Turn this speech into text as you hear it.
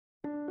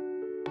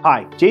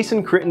Hi,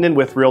 Jason Crittenden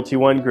with Realty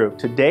One Group.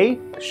 Today,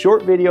 a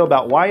short video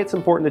about why it's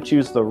important to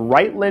choose the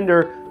right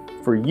lender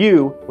for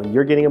you when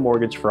you're getting a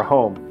mortgage for a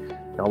home.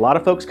 Now, a lot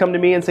of folks come to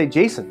me and say,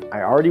 Jason,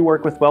 I already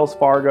work with Wells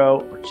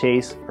Fargo or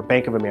Chase or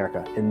Bank of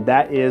America, and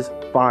that is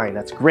fine,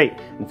 that's great.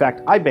 In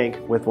fact, I bank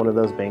with one of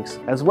those banks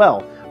as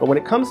well. But when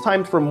it comes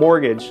time for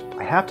mortgage,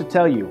 I have to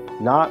tell you,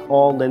 not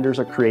all lenders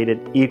are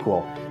created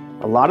equal.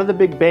 A lot of the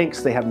big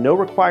banks, they have no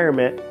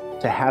requirement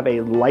to have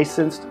a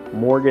licensed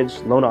mortgage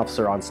loan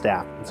officer on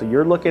staff. And so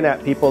you're looking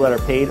at people that are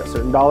paid a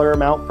certain dollar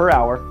amount per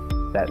hour,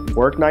 that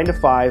work 9 to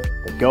 5,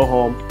 they go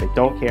home, they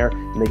don't care,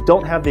 and they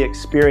don't have the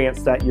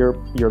experience that your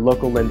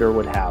local lender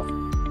would have.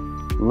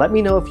 Let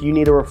me know if you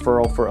need a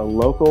referral for a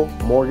local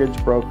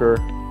mortgage broker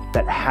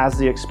that has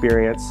the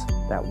experience,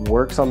 that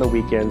works on the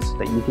weekends,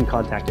 that you can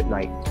contact at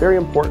night. It's very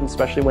important,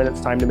 especially when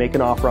it's time to make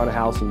an offer on a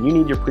house and you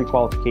need your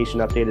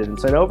pre-qualification updated and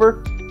sent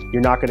over.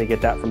 You're not going to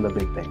get that from the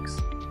big banks.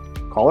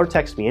 Call or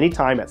text me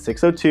anytime at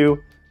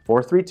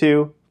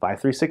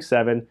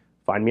 602-432-5367.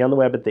 Find me on the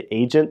web at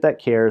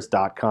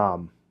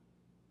theagentthatcares.com.